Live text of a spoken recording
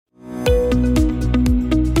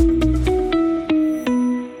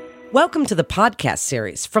Welcome to the podcast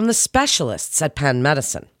series from the specialists at Penn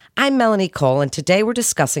Medicine. I'm Melanie Cole, and today we're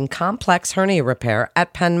discussing complex hernia repair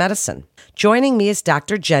at Penn Medicine. Joining me is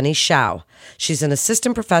Dr. Jenny Shao. She's an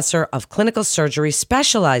assistant professor of clinical surgery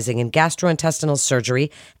specializing in gastrointestinal surgery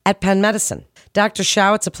at Penn Medicine. Dr.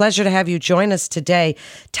 Shao, it's a pleasure to have you join us today.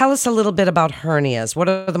 Tell us a little bit about hernias. What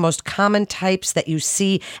are the most common types that you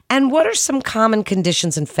see, and what are some common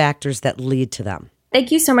conditions and factors that lead to them? Thank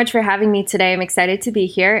you so much for having me today. I'm excited to be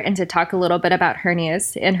here and to talk a little bit about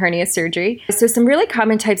hernias and hernia surgery. So some really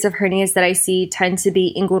common types of hernias that I see tend to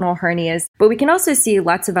be inguinal hernias, but we can also see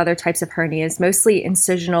lots of other types of hernias, mostly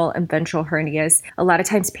incisional and ventral hernias. A lot of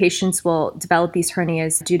times patients will develop these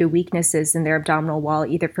hernias due to weaknesses in their abdominal wall,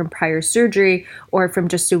 either from prior surgery or from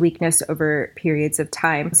just a weakness over periods of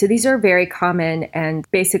time. So these are very common and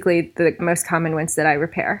basically the most common ones that I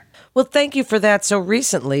repair. Well, thank you for that. So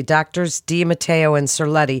recently, Doctors DiMatteo and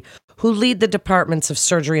Cerletti, who lead the departments of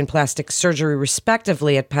surgery and plastic surgery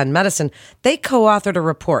respectively at Penn Medicine, they co-authored a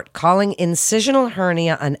report calling incisional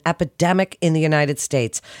hernia an epidemic in the United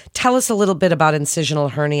States. Tell us a little bit about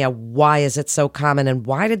incisional hernia. Why is it so common, and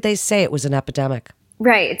why did they say it was an epidemic?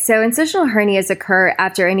 Right. So incisional hernias occur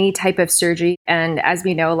after any type of surgery. And as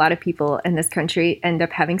we know, a lot of people in this country end up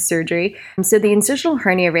having surgery. So the incisional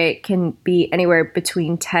hernia rate can be anywhere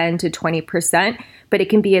between 10 to 20%, but it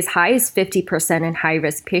can be as high as 50% in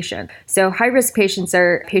high-risk patients. So high-risk patients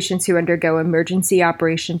are patients who undergo emergency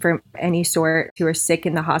operation from any sort, who are sick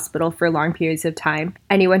in the hospital for long periods of time.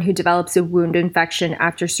 Anyone who develops a wound infection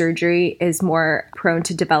after surgery is more prone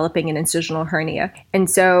to developing an incisional hernia. And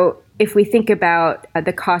so if we think about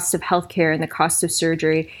the cost of healthcare and the cost of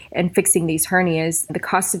surgery and fixing these hernias, the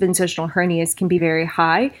cost of incisional hernias can be very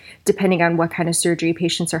high depending on what kind of surgery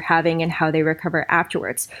patients are having and how they recover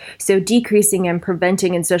afterwards. So decreasing and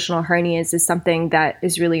preventing incisional hernias is something that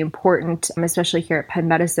is really important, especially here at Penn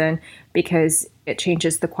Medicine, because it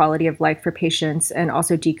changes the quality of life for patients and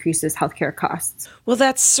also decreases healthcare costs. Well,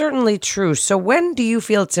 that's certainly true. So when do you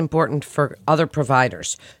feel it's important for other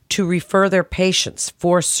providers to refer their patients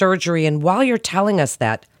for surgery? And while you're telling us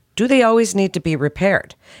that, do they always need to be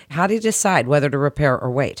repaired? How do you decide whether to repair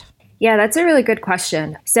or wait? Yeah, that's a really good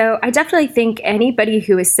question. So I definitely think anybody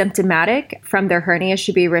who is symptomatic from their hernia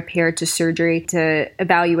should be repaired to surgery to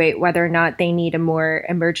evaluate whether or not they need a more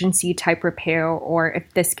emergency type repair or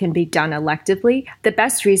if this can be done electively. The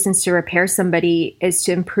best reasons to repair somebody is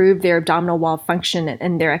to improve their abdominal wall function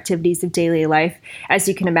and their activities of daily life. As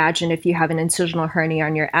you can imagine, if you have an incisional hernia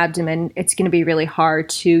on your abdomen, it's going to be really hard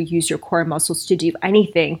to use your core muscles to do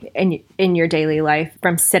anything in your daily life,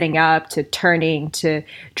 from sitting up to turning to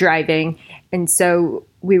driving. And so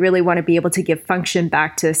we really want to be able to give function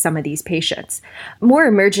back to some of these patients. More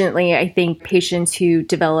emergently, I think patients who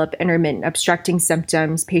develop intermittent obstructing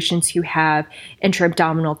symptoms, patients who have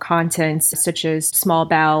intra-abdominal contents such as small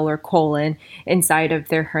bowel or colon inside of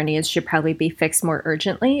their hernias should probably be fixed more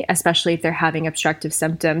urgently, especially if they're having obstructive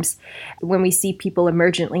symptoms. When we see people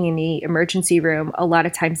emergently in the emergency room, a lot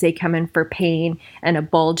of times they come in for pain and a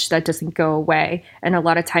bulge that doesn't go away. And a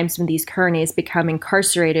lot of times when these hernias become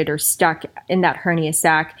incarcerated or stuck in that hernia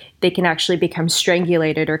sac, they can actually become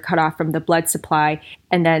strangulated or cut off from the blood supply,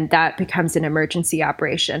 and then that becomes an emergency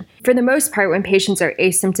operation. For the most part, when patients are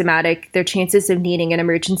asymptomatic, their chances of needing an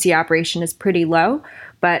emergency operation is pretty low,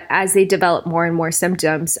 but as they develop more and more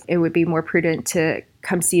symptoms, it would be more prudent to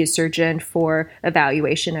come see a surgeon for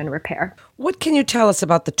evaluation and repair. What can you tell us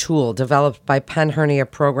about the tool developed by Penn Hernia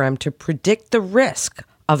Program to predict the risk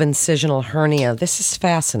of incisional hernia? This is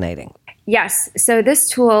fascinating. Yes. So this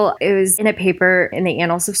tool is in a paper in the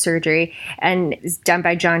Annals of Surgery and is done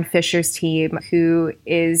by John Fisher's team, who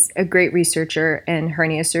is a great researcher in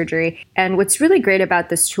hernia surgery. And what's really great about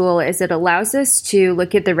this tool is it allows us to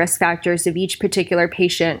look at the risk factors of each particular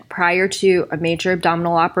patient prior to a major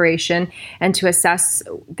abdominal operation and to assess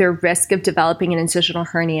their risk of developing an incisional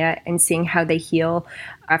hernia and seeing how they heal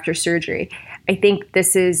after surgery. I think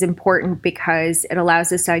this is important because it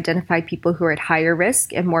allows us to identify people who are at higher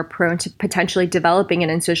risk and more prone to potentially developing an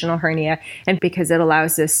incisional hernia, and because it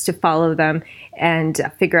allows us to follow them and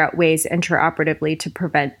figure out ways intraoperatively to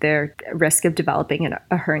prevent their risk of developing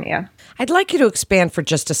a hernia. I'd like you to expand for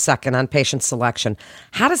just a second on patient selection.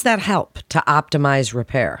 How does that help to optimize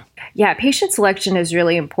repair? Yeah, patient selection is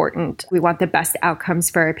really important. We want the best outcomes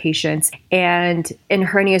for our patients. And in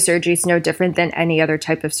hernia surgery, it's no different than any other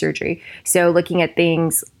type of surgery. So looking at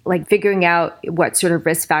things like figuring out what sort of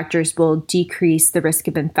risk factors will decrease the risk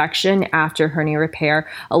of infection after hernia repair.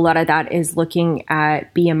 A lot of that is looking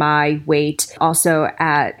at BMI, weight, also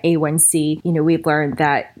at A1C. We've learned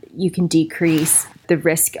that you can decrease the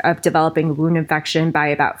risk of developing wound infection by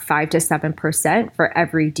about 5 to 7% for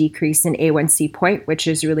every decrease in A1C point, which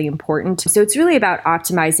is really important. So it's really about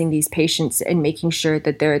optimizing these patients and making sure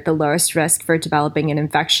that they're at the lowest risk for developing an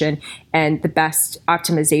infection and the best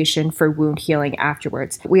optimization for wound healing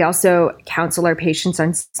afterwards. We also counsel our patients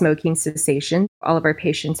on smoking cessation. All of our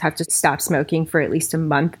patients have to stop smoking for at least a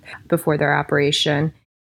month before their operation.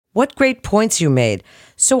 What great points you made.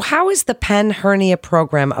 So how is the Penn Hernia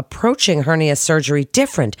Program approaching hernia surgery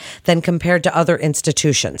different than compared to other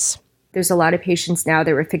institutions? There's a lot of patients now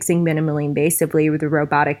that we're fixing minimally invasively with a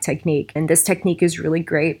robotic technique. And this technique is really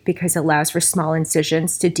great because it allows for small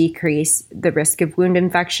incisions to decrease the risk of wound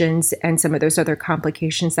infections and some of those other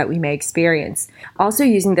complications that we may experience. Also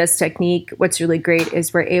using this technique, what's really great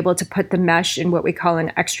is we're able to put the mesh in what we call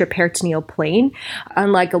an extraperitoneal plane.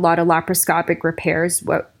 Unlike a lot of laparoscopic repairs,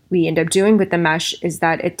 what we end up doing with the mesh is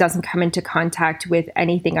that it doesn't come into contact with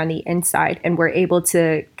anything on the inside, and we're able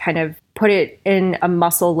to kind of put it in a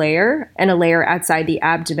muscle layer and a layer outside the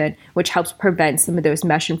abdomen, which helps prevent some of those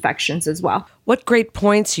mesh infections as well. What great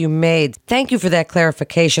points you made. Thank you for that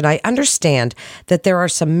clarification. I understand that there are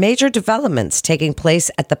some major developments taking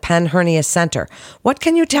place at the Penn Hernia Center. What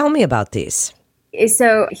can you tell me about these?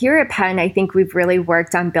 So here at Penn, I think we've really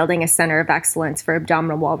worked on building a center of excellence for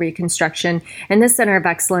abdominal wall reconstruction. And this center of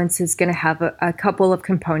excellence is going to have a couple of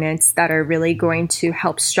components that are really going to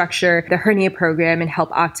help structure the hernia program and help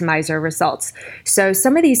optimize our results. So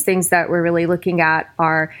some of these things that we're really looking at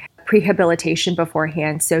are prehabilitation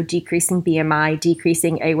beforehand, so decreasing BMI,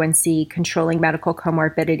 decreasing A1C, controlling medical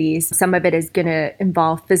comorbidities. Some of it is going to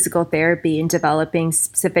involve physical therapy and developing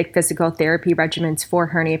specific physical therapy regimens for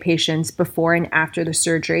hernia patients before and after the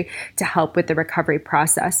surgery to help with the recovery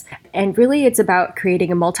process. And really, it's about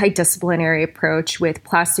creating a multidisciplinary approach with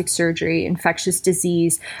plastic surgery, infectious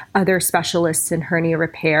disease, other specialists in hernia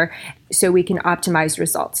repair, so we can optimize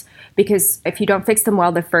results. Because if you don't fix them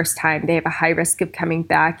well the first time, they have a high risk of coming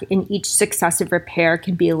back, and each successive repair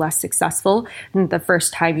can be less successful than the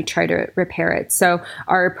first time you try to repair it. So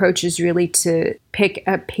our approach is really to pick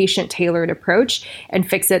a patient-tailored approach and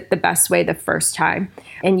fix it the best way the first time.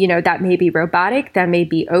 And, that may be robotic, that may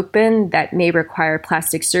be open, that may require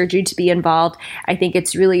plastic surgery to be involved. I think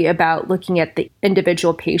it's really about looking at the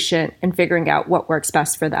individual patient and figuring out what works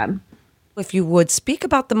best for them. If you would, speak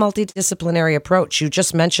about the multidisciplinary approach. You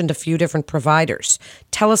just mentioned a few different providers.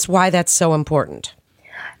 Tell us why that's so important.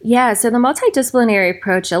 Yeah, so the multidisciplinary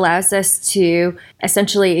approach allows us to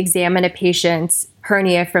essentially examine a patient's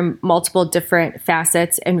hernia from multiple different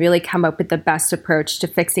facets and really come up with the best approach to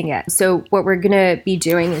fixing it. So what we're going to be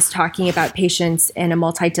doing is talking about patients in a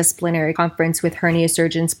multidisciplinary conference with hernia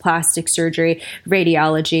surgeons, plastic surgery,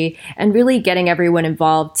 radiology, and really getting everyone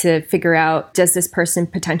involved to figure out, does this person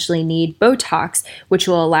potentially need Botox, which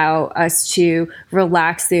will allow us to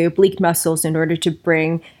relax the oblique muscles in order to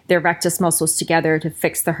bring their rectus muscles together to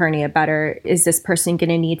fix the hernia better? Is this person going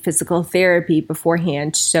to need physical therapy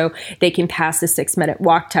beforehand so they can pass the 6-minute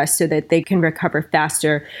walk test so that they can recover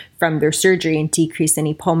faster from their surgery and decrease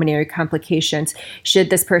any pulmonary complications? Should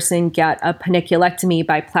this person get a paniculectomy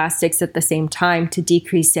by plastics at the same time to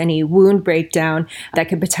decrease any wound breakdown that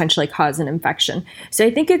could potentially cause an infection? So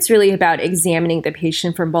I think it's really about examining the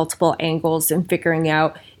patient from multiple angles and figuring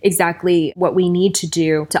out exactly what we need to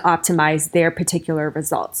do to optimize their particular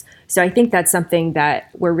results. So I think that's something that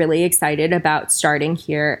we're really excited about starting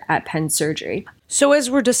here at Penn Surgery. So as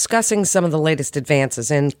we're discussing some of the latest advances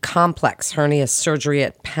in complex hernia surgery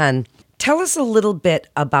at Penn, tell us a little bit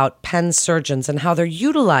about Penn surgeons and how they're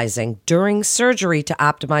utilizing during surgery to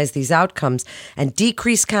optimize these outcomes and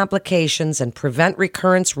decrease complications and prevent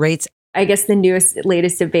recurrence rates. I guess the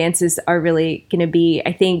latest advances are really going to be,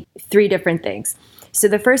 I think, 3 different things. So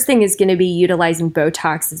the first thing is going to be utilizing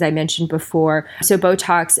Botox, as I mentioned before. So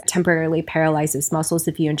Botox temporarily paralyzes muscles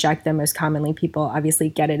if you inject them. Most commonly, people obviously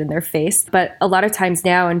get it in their face. But a lot of times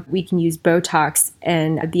now, and we can use Botox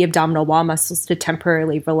and the abdominal wall muscles to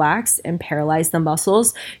temporarily relax and paralyze the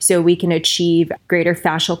muscles so we can achieve greater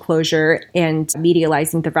fascial closure and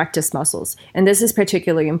medializing the rectus muscles. And this is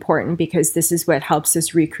particularly important because this is what helps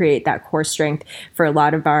us recreate that core strength for a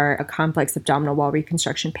lot of our complex abdominal wall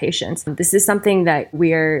reconstruction patients. This is something that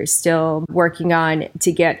we're still working on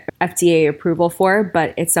to get FDA approval for,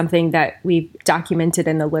 but it's something that we've documented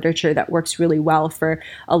in the literature that works really well for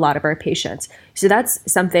a lot of our patients. So that's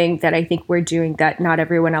something that I think we're doing that not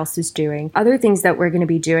everyone else is doing. Other things that we're going to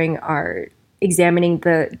be doing are examining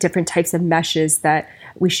the different types of meshes that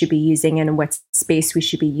we should be using and in what space we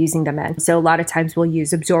should be using them in. So a lot of times we'll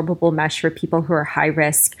use absorbable mesh for people who are high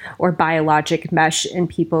risk, or biologic mesh in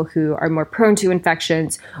people who are more prone to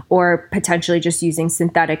infections, or potentially just using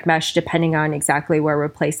synthetic mesh depending on exactly where we're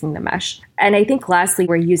placing the mesh. And I think lastly,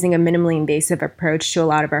 we're using a minimally invasive approach to a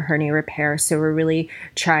lot of our hernia repair. So we're really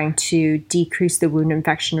trying to decrease the wound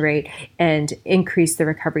infection rate and increase the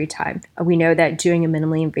recovery time. We know that doing a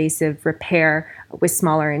minimally invasive repair with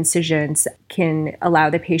smaller incisions can allow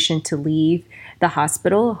the patient to leave the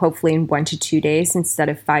hospital, hopefully in 1 to 2 days instead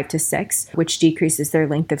of 5 to 6, which decreases their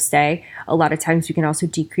length of stay. A lot of times we can also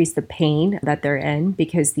decrease the pain that they're in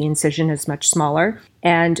because the incision is much smaller,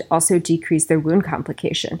 and also decrease their wound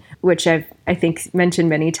complication, which I think mentioned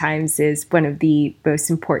many times is one of the most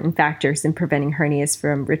important factors in preventing hernias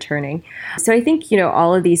from returning. So I think,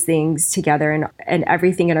 all of these things together and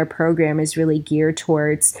everything in our program is really geared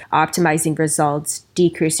towards optimizing results,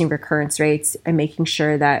 decreasing recurrence rates, and making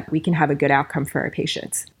sure that we can have a good outcome for our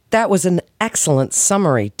patients. That was an excellent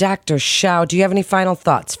summary. Dr. Shao, do you have any final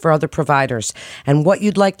thoughts for other providers and what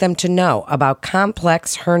you'd like them to know about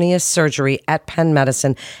complex hernia surgery at Penn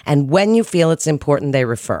Medicine and when you feel it's important they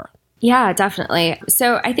refer? Yeah, definitely.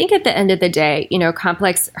 So I think at the end of the day,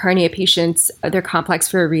 complex hernia patients, they're complex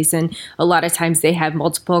for a reason. A lot of times they have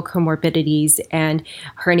multiple comorbidities and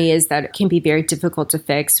hernias that can be very difficult to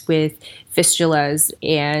fix with fistulas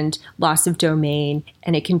and loss of domain.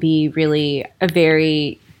 And it can be really a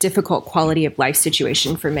very difficult quality of life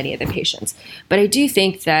situation for many of the patients. But I do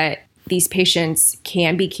think that these patients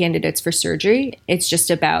can be candidates for surgery. It's just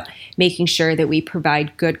about making sure that we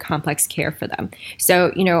provide good complex care for them.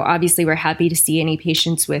 So, obviously we're happy to see any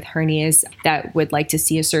patients with hernias that would like to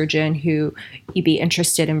see a surgeon who you'd be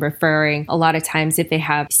interested in referring. A lot of times if they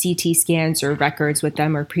have CT scans or records with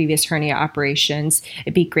them or previous hernia operations,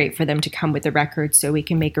 it'd be great for them to come with the records so we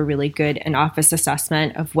can make a really good in-office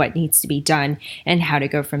assessment of what needs to be done and how to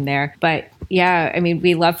go from there. But yeah,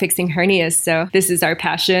 we love fixing hernias, so this is our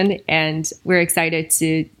passion. And we're excited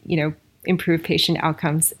to, improve patient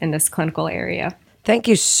outcomes in this clinical area. Thank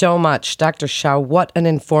you so much, Dr. Shao. What an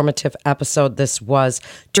informative episode this was.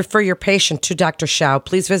 To refer your patient to Dr. Shao,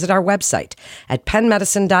 please visit our website at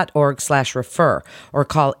pennmedicine.org/refer or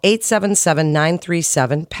call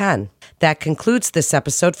 877-937-PENN. That concludes this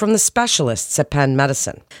episode from the specialists at Penn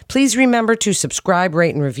Medicine. Please remember to subscribe,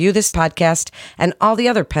 rate, and review this podcast and all the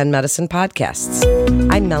other Penn Medicine podcasts.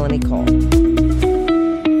 I'm Melanie Cole.